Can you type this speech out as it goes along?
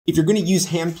If you're going to use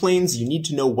hand planes, you need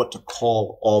to know what to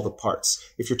call all the parts.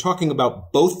 If you're talking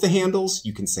about both the handles,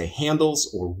 you can say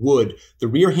handles or wood. The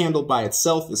rear handle by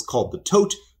itself is called the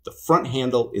tote. The front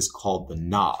handle is called the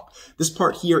knob. This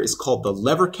part here is called the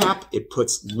lever cap. It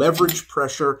puts leverage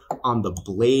pressure on the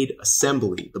blade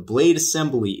assembly. The blade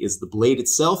assembly is the blade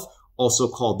itself, also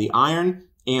called the iron,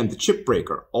 and the chip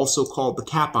breaker, also called the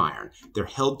cap iron. They're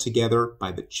held together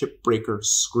by the chip breaker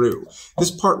screw.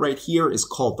 This part right here is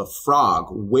called the frog.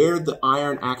 Where the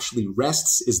iron actually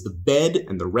rests is the bed,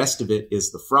 and the rest of it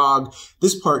is the frog.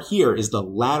 This part here is the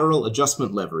lateral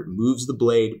adjustment lever. It moves the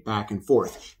blade back and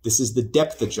forth. This is the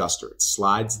depth adjuster. It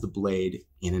slides the blade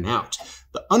in and out.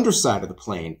 The underside of the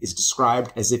plane is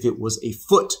described as if it was a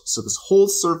foot. So this whole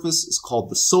surface is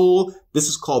called the sole. This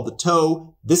is called the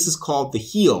toe. This is called the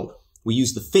heel. We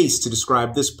use the face to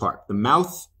describe this part, the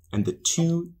mouth and the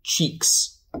two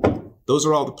cheeks. Those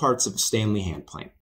are all the parts of a Stanley hand plane.